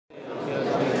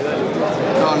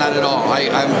not at all.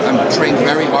 I'm trained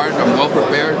very hard. I'm well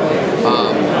prepared.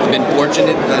 I've been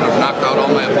fortunate that I've knocked out all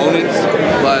my opponents,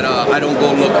 but I don't go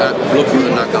look for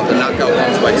the knockout. The knockout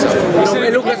comes by itself.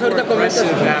 Lucas,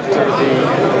 aggressive after the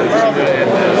and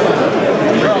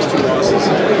previous 2 losses.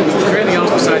 Is there anything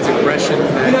else besides aggression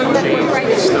that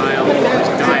changed style,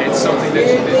 diet, something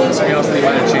else that you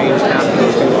might have changed after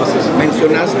those 2 losses?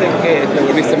 Mencionaste que te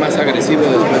volviste más agresivo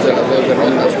después de las 2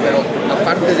 derrotas, pero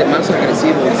aparte de más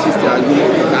agresivo, ¿hiciste algún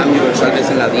otro cambio, tal vez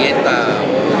en la dieta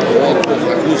o otros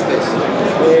ajustes?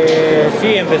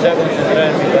 Sí, empecé a concentrar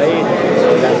en mi país,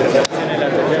 la preparación en la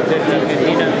tercera serie en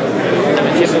Argentina.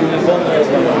 Me siento muy cómodo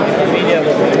con mi familia,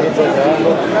 con mi grupo de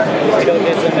trabajo. Creo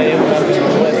que eso me dio un cambio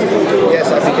muy bueno. Yes,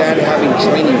 I began having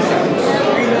training camps,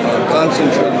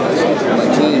 concentrating myself with my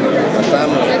team, my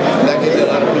family, and that gave me a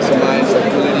lot of peace of mind,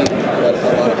 tranquility, but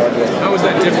a lot of hard work. How was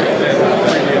that different than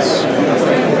previous?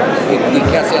 ¿Y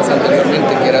qué hacías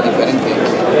anteriormente que era diferente?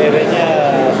 Venía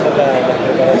a hacer la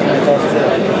preparación en Estados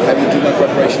Unidos. Have you done my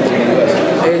preparations in the US?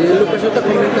 Lucas, no te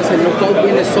comentas, el knockout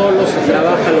viene solo, se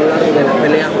trabaja a lo largo de la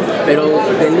pelea, pero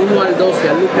del 1 al 12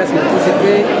 a Lucas Matthysse,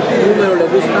 ¿qué número le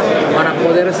gusta para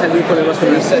poder salir con el vaso?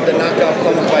 You said the knockout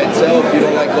comes by itself, you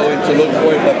don't like going to look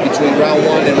for it, but between round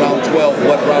 1 and round 12,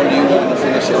 what round do you want to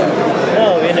finish it at?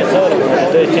 No, viene solo, como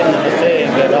estoy diciendo, no sé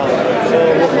en qué round. Yo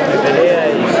busco mi pelea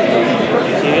y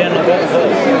si bien no gano solo.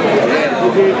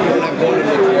 You're not going to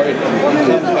look for it, it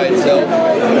comes by itself,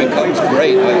 if it comes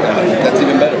great, that's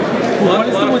even better. A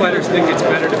lot of fighters think it's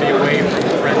better to be away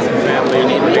from friends and family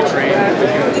when they train.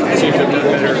 It seems to be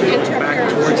better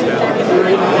back towards them.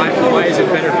 Why is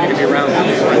it better for you to be around them?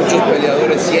 Muchos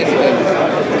peleadores sienten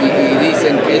y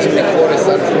dicen que es mejor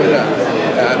estar fuera,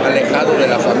 alejado de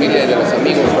la familia y de los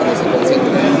amigos cuando se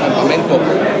concentran en un campamento.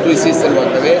 Tú hiciste lo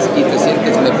al revés y te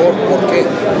sientes mejor. ¿Por qué?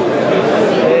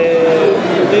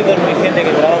 Estoy con mi gente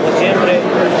que trabajo siempre,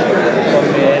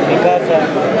 en mi casa,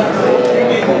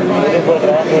 con mi grupo de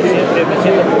trabajo siempre, me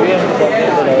siento muy bien, muy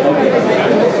contento, la verdad que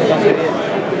eso está muy bien.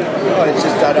 No, it's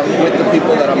just that I'm with the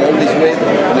people that I'm always with,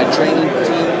 my training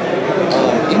team,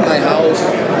 in my house,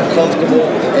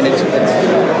 comfortable, and it's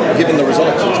giving the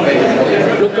results. It's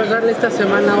better. Lucas, darle esta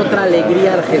semana otra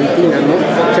alegría a Argentina, ¿no?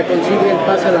 Se consigue el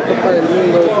pase a la Copa del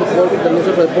Mundo de fútbol, que también es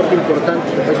otro deporte importante,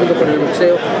 junto con el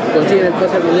boxeo, consiguen el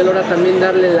pase al mundial, ahora también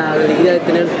darle la alegría de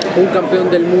tener un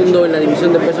campeón del mundo en la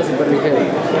división de peso superligero.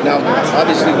 Now,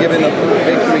 obviously, giving a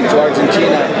victory to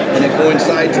Argentina and it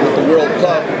coincides with the World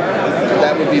Cup,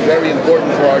 that would be very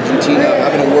important for Argentina,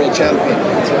 having a world champion.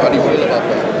 How do you feel about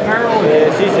that?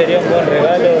 Sí, sería un buen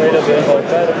regalo, es lo que vengo a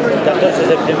buscar. El 14 de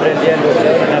septiembre el Día del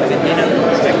Boxeador en Argentina,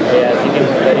 así que me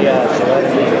gustaría llevar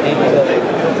mi título de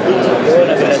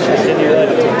bueno, que la selección individual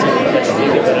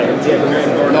clasifique para el Mundial.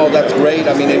 No, that's great.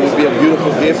 I mean, it would be a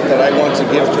beautiful gift that I want to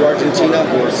give to Argentina.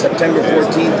 September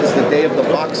 14th is the day of the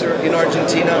boxer in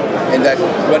Argentina, and that,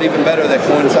 what even better, that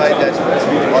coincide that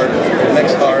our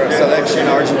selection,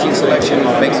 Argentine selection,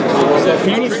 makes it to the World Cup.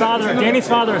 Danny's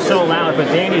father is so loud, but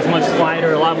Danny's much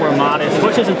quieter, a lot more modest.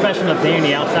 What's his impression of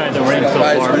Danny outside the ring so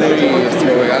far? Es muy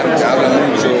extravagante, habla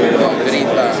mucho,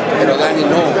 grita, pero Danny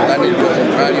no, Danny lo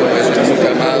contrario, es muy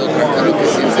calmado, tranquilo, que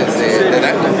sientes de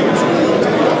Danny.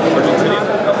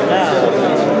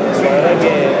 La verdad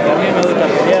que a mí me gusta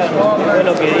pelear, todo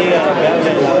lo que digan, lo que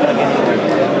hablen, la verdad que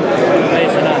no me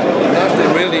dice nada.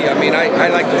 Nothing really. I mean, I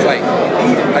like to fight.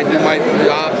 I do my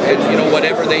job, and you know,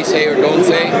 whatever they say or don't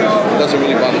say doesn't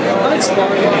really bother me.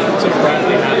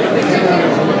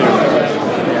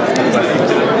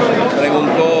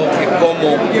 Preguntó que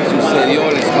cómo sucedió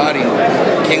el sparring,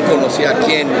 quién conocía a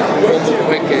quién, cómo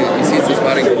fue que hiciste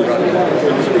sparring con Bradley.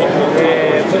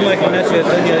 Fuimos al gimnasio de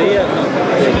Antonio Díaz,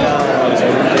 estaba el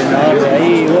entrenador de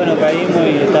ahí, y bueno, caímos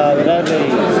y estaba Bradley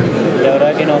y la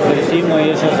verdad que nos ofrecimos y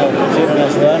ellos se ofrecieron a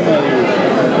ayudarnos y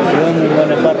fue un muy buen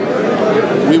sparring.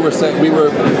 We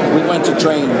went to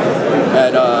train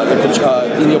at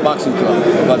the Indio Boxing Club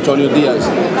of Antonio Diaz.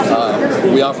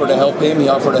 We offered to help him, he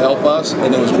offered to help us,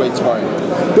 and it was great sparring.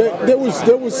 There was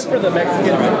for the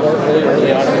Mexican support really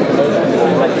early on in the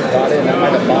promotion, like you got it, and that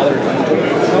might have bothered you.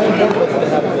 How important was it to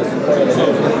have the support of the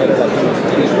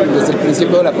Desde el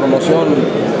principio de la promoción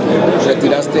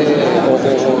retiraste o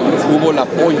hubo el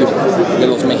apoyo de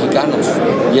los mexicanos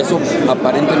y eso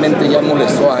aparentemente ya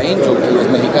molestó a Angel, que los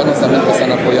mexicanos también te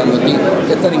están apoyando a ti.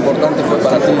 ¿Qué tan importante fue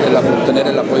para ti obtener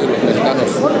el apoyo de los mexicanos?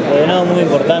 No, muy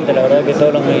importante, la verdad que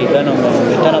todos los mexicanos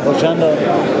me están apoyando.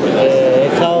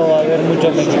 El sábado va a haber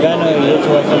muchos mexicanos y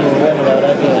eso va a ser muy bueno, la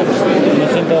verdad que no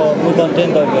sé siento muy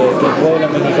contento que el pueblo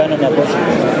mexicano me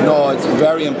apoye. No, it's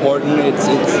very important.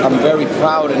 I'm very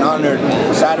proud and honored.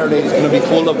 Saturday is going to be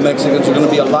full of Mexicans. There's going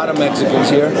to be a lot of Mexicans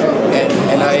here,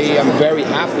 and I am very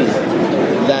happy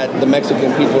that the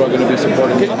Mexican people are going to be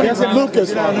supporting me. ¿Qué hace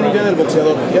Lucas en un día del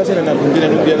boxeador? ¿Qué hacen en Argentina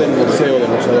en un día del boxeo del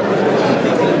boxeador?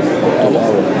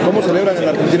 ¿Cómo celebran en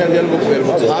Argentina el día del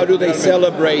boxeador? How do they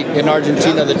celebrate in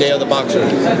Argentina the day of the boxer?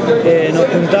 Nos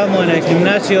juntamos en el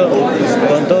gimnasio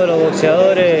con todos los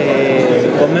boxeadores,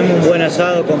 comemos un buen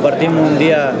asado, compartimos un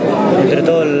día entre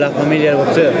toda la familia del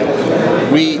boxeo.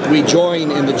 We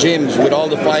join in the gyms with all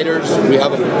the fighters. We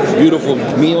have a beautiful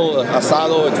meal,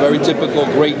 asado. It's very typical,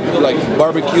 great like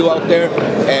barbecue out there,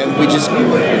 and we just,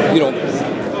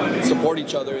 support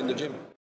each other in the gym.